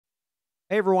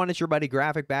Hey everyone, it's your buddy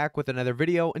Graphic back with another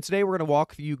video, and today we're going to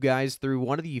walk you guys through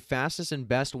one of the fastest and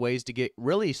best ways to get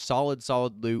really solid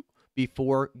loot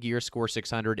before gear score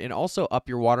 600 and also up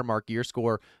your watermark gear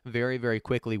score very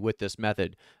quickly with this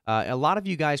method. A lot of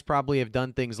you guys probably have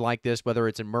done things like this, whether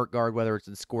it's in Merkgard, whether it's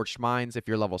in Scorched Mines if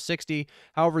you're level 60.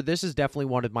 However, this is definitely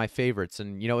one of my favorites,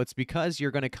 and it's because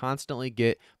you're going to constantly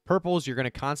get purples, you're going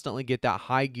to constantly get that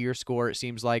high gear score. It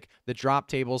seems like the drop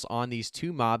tables on these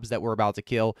two mobs that we're about to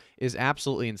kill is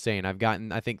absolutely insane. I've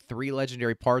gotten, I think, 3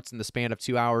 legendary parts in the span of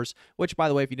 2 hours, which, by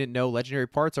the way, if you didn't know, legendary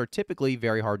parts are typically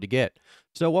very hard to get.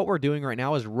 So what we're doing right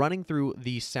now is running through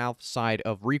the south side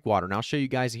of Reekwater. And I'll show you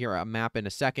guys here a map in a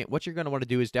second. What you're going to want to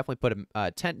do is definitely put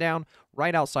a tent down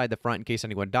right outside the front in case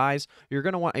anyone dies. You're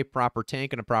going to want a proper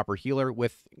tank and a proper healer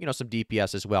with, some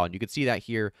DPS as well. And you can see that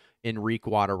here in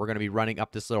Reekwater. We're going to be running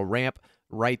up this little ramp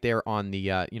right there on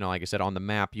the, like I said, on the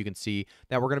map. You can see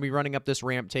that we're going to be running up this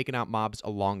ramp, taking out mobs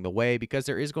along the way, because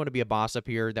there is going to be a boss up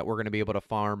here that we're going to be able to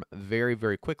farm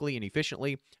very quickly and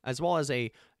efficiently, as well as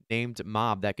a named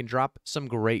mob that can drop some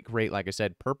great, like I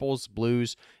said, purples,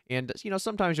 blues, and,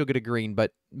 sometimes you'll get a green,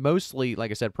 but mostly, like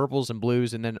I said, purples and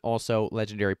blues, and then also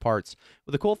legendary parts.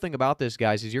 But the cool thing about this,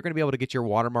 guys, is you're going to be able to get your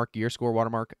watermark, gear score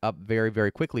watermark up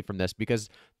very quickly from this, because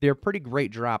they're pretty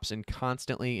great drops and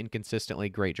constantly and consistently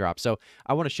great drops. So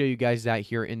I want to show you guys that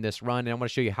here in this run, and I want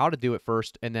to show you how to do it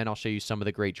first, and then I'll show you some of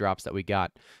the great drops that we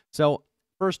got. So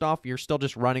first off, you're still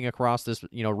just running across this,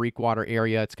 Reekwater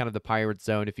area. It's kind of the pirate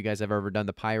zone. If you guys have ever done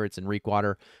the pirates in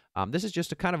Reekwater, this is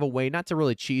just a kind of a way not to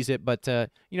really cheese it, but to,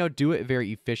 do it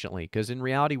very efficiently. Because in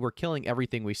reality, we're killing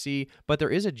everything we see, but there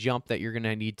is a jump that you're going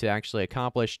to need to actually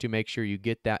accomplish to make sure you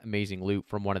get that amazing loot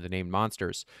from one of the named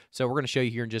monsters. So we're going to show you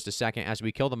here in just a second as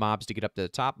we kill the mobs to get up to the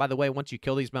top. By the way, once you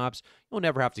kill these mobs, you'll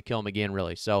never have to kill them again,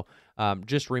 really. So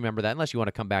just remember that, unless you want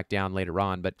to come back down later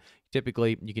on. But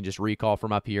typically, you can just recall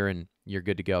from up here and you're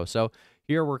good to go. So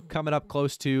here we're coming up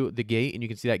close to the gate, and you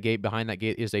can see that gate. Behind that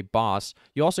gate is a boss.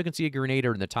 You also can see a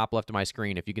grenader in the top left of my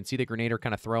screen. If you can see the grenader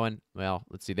kind of throwing, well,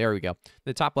 let's see, there we go.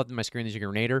 The top left of my screen is a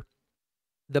grenader.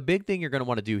 The big thing you're going to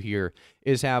want to do here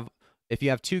is if you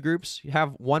have 2 groups, you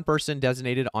have 1 person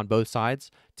designated on both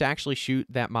sides to actually shoot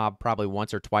that mob probably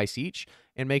once or twice each,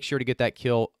 and make sure to get that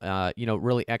kill,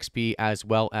 really XP as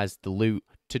well as the loot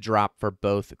to drop for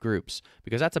both groups,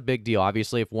 because that's a big deal.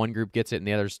 Obviously, if one group gets it and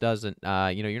the others doesn't,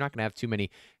 you're not going to have too many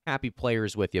happy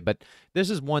players with you. But this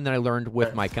is one that I learned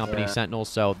with my company, Sentinels,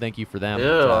 so thank you for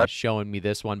them showing me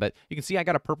this one. But you can see I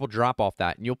got a purple drop off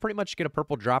that, and you'll pretty much get a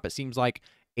purple drop, it seems like,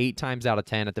 8 times out of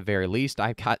 10 at the very least.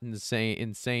 I've got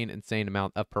insane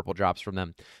amount of purple drops from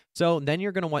them. So then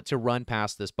you're going to want to run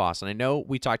past this boss. And I know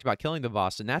we talked about killing the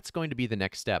boss, and that's going to be the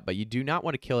next step, but you do not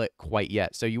want to kill it quite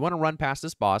yet. So you want to run past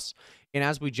this boss, and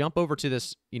as we jump over to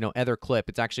this, other clip,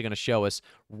 it's actually going to show us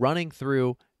running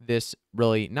through this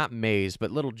really, not maze,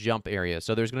 but little jump area.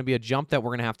 So there's going to be a jump that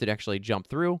we're going to have to actually jump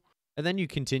through. And then you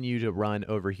continue to run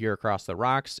over here across the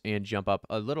rocks and jump up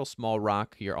a little small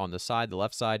rock here on the side, the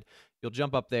left side. You'll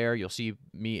jump up there. You'll see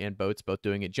me and Boats both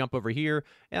doing it. Jump over here,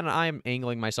 and I'm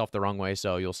angling myself the wrong way,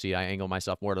 so you'll see I angle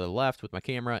myself more to the left with my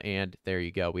camera, and there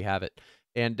you go. We have it.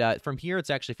 And from here,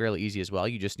 it's actually fairly easy as well.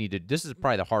 You just need to, this is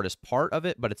probably the hardest part of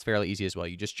it, but it's fairly easy as well.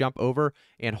 You just jump over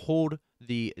and hold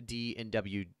the D and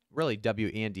W, really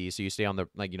W and D, so you stay on the,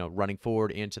 running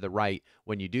forward and to the right.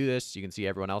 When you do this, you can see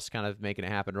everyone else kind of making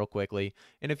it happen real quickly.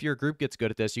 And if your group gets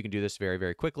good at this, you can do this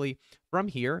very quickly. From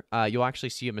here, you'll actually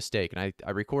see a mistake, and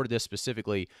I recorded this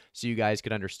specifically so you guys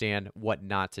could understand what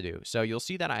not to do. So you'll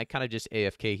see that I kind of just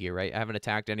AFK here, right? I haven't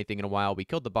attacked anything in a while. We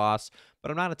killed the boss,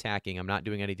 but I'm not attacking. I'm not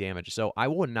doing any damage. So I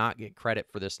will not get credit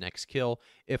for this next kill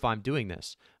if I'm doing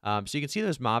this. So you can see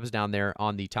those mobs down there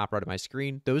on the top right of my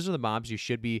screen. Those are the mobs you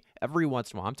should be, every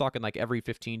once in a while, I'm talking like every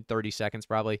 15, 30 seconds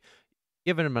probably,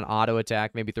 giving them an auto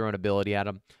attack, maybe throw an ability at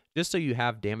them, just so you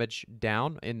have damage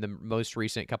down in the most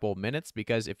recent couple of minutes,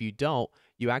 because if you don't,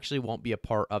 you actually won't be a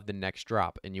part of the next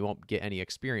drop, and you won't get any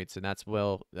experience, and that's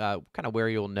kind of where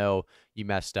you'll know you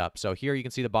messed up. So here you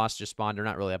can see the boss just spawned, or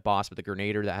not really a boss, but the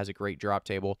grenader that has a great drop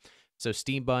table. So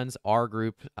Steam Buns, our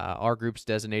group's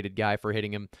designated guy for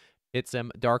hitting him, hits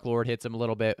him. Dark Lord hits him a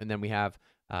little bit, and then we have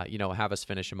have us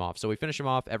finish him off. So we finish him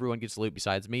off. Everyone gets loot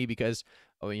besides me, because,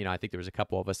 I think there was a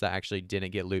couple of us that actually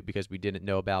didn't get loot because we didn't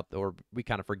know about, or we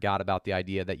kind of forgot about the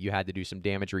idea that you had to do some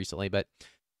damage recently. But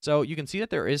so you can see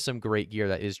that there is some great gear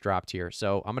that is dropped here.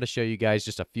 So I'm going to show you guys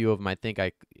just a few of them. I think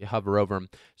I hover over them.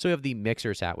 So we have the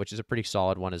Mixer's hat, which is a pretty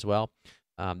solid one as well.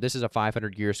 This is a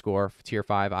 500 gear score, tier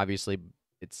 5. Obviously,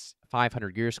 it's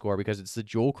 500 gear score because it's the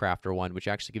Jewel Crafter one, which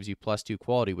actually gives you +2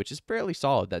 quality, which is fairly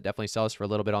solid. That definitely sells for a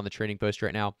little bit on the trading post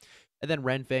right now. And then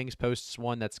Renfang's posts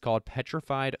one that's called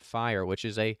Petrified Fire, which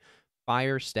is a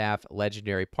Fire Staff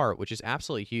legendary part, which is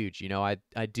absolutely huge. I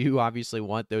do obviously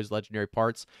want those legendary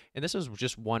parts, and this was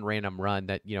just one random run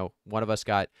that, one of us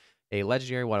got a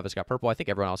legendary, one of us got purple. I think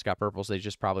everyone else got purple, so they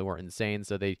just probably weren't insane,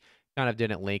 so they kind of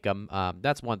didn't link them.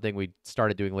 That's one thing we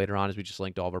started doing later on is we just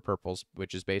linked all of our purples,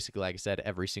 which is basically, like I said,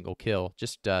 every single kill,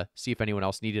 just see if anyone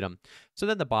else needed them. So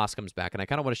then the boss comes back, and I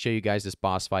kind of want to show you guys this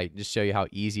boss fight and just show you how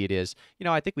easy it is.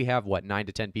 I think we have, what, 9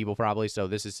 to 10 people probably, so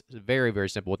this is very, very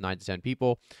simple with 9 to 10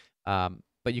 people.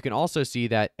 But you can also see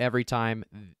that every time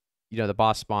the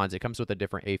boss spawns, it comes with a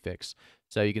different affix.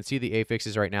 So you can see the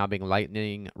affixes right now being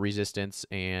lightning, resistance,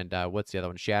 and what's the other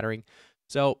one? Shattering.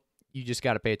 So you just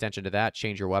got to pay attention to that,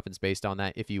 change your weapons based on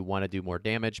that if you want to do more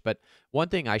damage. But one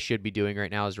thing I should be doing right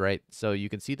now is, so you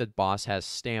can see the boss has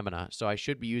stamina. So I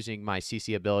should be using my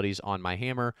CC abilities on my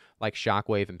hammer, like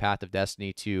Shockwave and Path of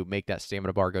Destiny, to make that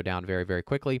stamina bar go down very, very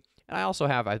quickly. And I also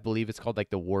have, I believe it's called like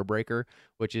the Warbreaker,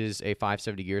 which is a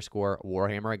 570 gear score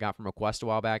warhammer I got from a quest a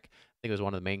while back. I think it was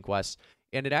one of the main quests.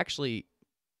 And it actually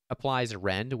applies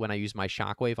rend when I use my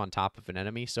shockwave on top of an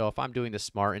enemy. So if I'm doing this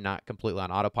smart and not completely on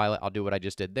autopilot, I'll do what I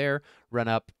just did there, run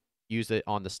up, use it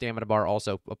on the stamina bar,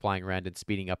 also applying rend and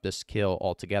speeding up this kill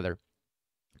altogether.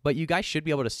 But you guys should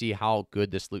be able to see how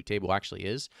good this loot table actually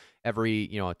is. Every,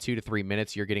 2 to 3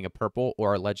 minutes, you're getting a purple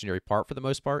or a legendary part for the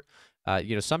most part.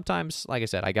 Sometimes, like I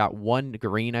said, I got 1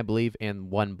 green, I believe, and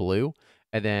 1 blue,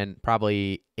 and then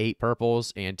probably 8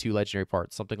 purples and 2 legendary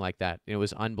parts, something like that. It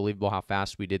was unbelievable how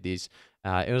fast we did these.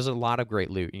 It was a lot of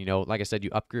great loot. Like I said, you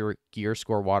upgrade your gear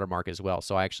score watermark as well.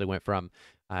 So I actually went from,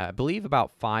 I believe,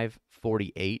 about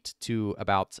 548 to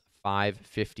about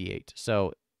 558.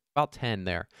 So about 10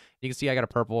 there. You can see I got a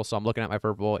purple, so I'm looking at my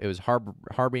purple. It was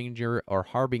Harbinger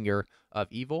of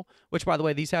Evil, which, by the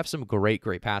way, these have some great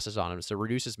passes on them. So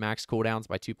reduces max cooldowns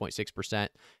by 2.6%.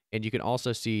 And you can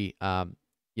also see, a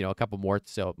couple more.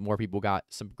 So more people got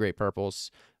some great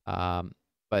purples.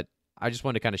 But I just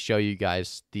wanted to kind of show you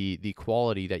guys the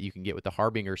quality that you can get with the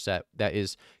Harbinger set that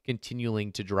is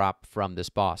continuing to drop from this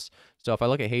boss. So if I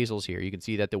look at Hazel's here, you can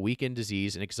see that the Weaken,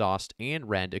 Disease, and Exhaust and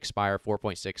Rend expire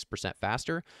 4.6%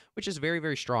 faster, which is very,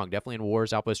 very strong. Definitely in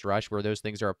Wars, Outpost Rush, where those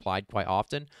things are applied quite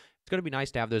often. It's going to be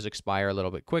nice to have those expire a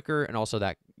little bit quicker, and also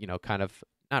that, kind of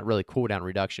not really cooldown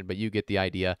reduction, but you get the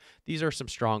idea. These are some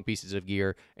strong pieces of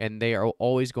gear, and they are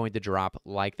always going to drop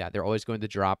like that. They're always going to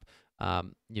drop,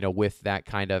 with that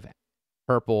kind of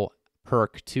purple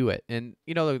perk to it. And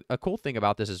a cool thing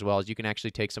about this as well is you can actually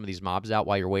take some of these mobs out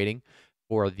while you're waiting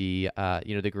for the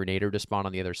the Grenader to spawn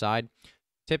on the other side.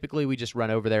 Typically we just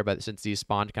run over there, but since these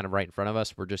spawned kind of right in front of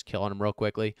us, we're just killing them real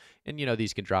quickly. And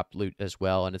these can drop loot as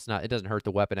well, and it doesn't hurt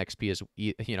the weapon XP as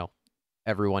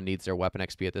everyone needs their weapon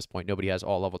XP at this point. Nobody has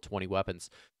all level 20 weapons.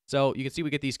 So you can see we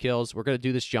get these kills. We're going to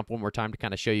do this jump one more time to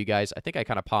kind of show you guys. I think I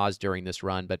kind of paused during this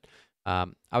run, but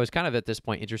I was kind of at this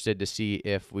point interested to see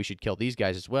if we should kill these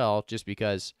guys as well, just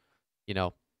because,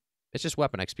 it's just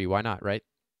weapon XP. Why not, right?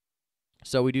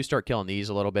 So we do start killing these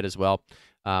a little bit as well.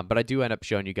 But I do end up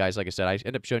showing you guys, like I said, I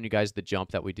end up showing you guys the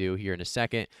jump that we do here in a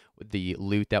second, with the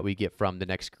loot that we get from the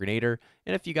next Grenader.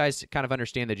 And if you guys kind of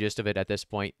understand the gist of it at this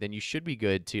point, then you should be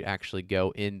good to actually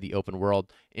go in the open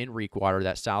world in Reekwater,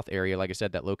 that south area, like I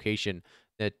said, that location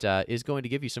that is going to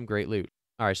give you some great loot.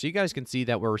 All right, so you guys can see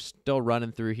that we're still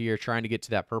running through here, trying to get to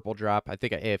that purple drop. I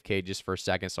think I AFK'd just for a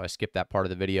second, so I skipped that part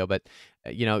of the video. But,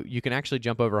 you can actually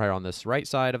jump over here on this right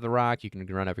side of the rock. You can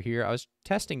run over here. I was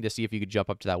testing to see if you could jump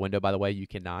up to that window. By the way, you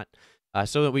cannot.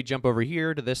 So that we jump over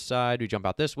here to this side. We jump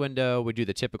out this window. We do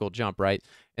the typical jump, right?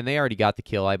 And they already got the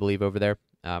kill, I believe, over there.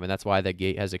 And that's why that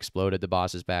gate has exploded. The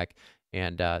boss is back.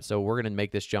 And so we're going to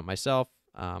make this jump myself.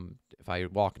 If I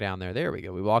walk down there we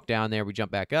go. We walk down there. We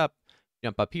jump back up.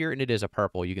 Jump up here, and it is a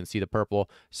purple. You can see the purple.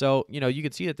 So, you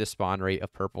can see that the spawn rate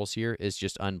of purples here is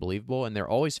just unbelievable, and they're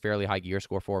always fairly high gear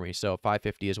score for me. So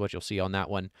 550 is what you'll see on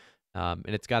that one. And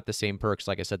it's got the same perks,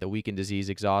 like I said, the Weaken, Disease,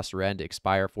 Exhaust, Rend,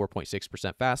 expire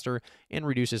 4.6% faster, and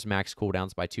reduces max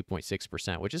cooldowns by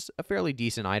 2.6%, which is a fairly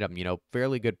decent item,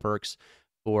 fairly good perks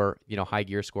for, high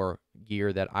gear score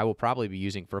gear that I will probably be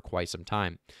using for quite some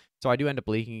time. So I do end up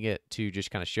leaking it to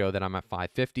just kind of show that I'm at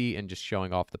 550 and just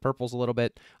showing off the purples a little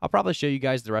bit. I'll probably show you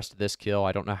guys the rest of this kill.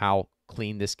 I don't know how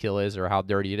clean this kill is or how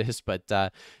dirty it is, but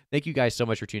thank you guys so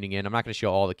much for tuning in. I'm not going to show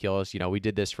all the kills. We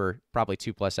did this for probably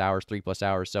 2+ hours, 3+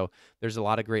 hours, so there's a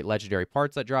lot of great legendary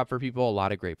parts that drop for people, a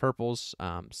lot of great purples.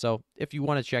 So if you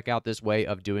want to check out this way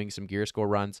of doing some gear score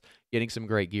runs, getting some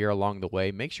great gear along the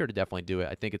way, make sure to definitely do it.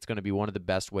 I think it's going to be one of the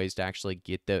best ways to actually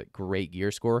get the great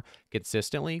gear score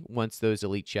consistently once those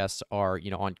elite chests are,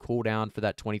 on cooldown for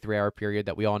that 23-hour period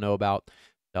that we all know about.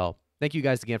 So thank you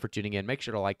guys again for tuning in. Make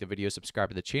sure to like the video, subscribe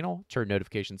to the channel, turn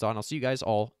notifications on. I'll see you guys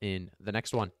all in the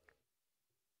next one.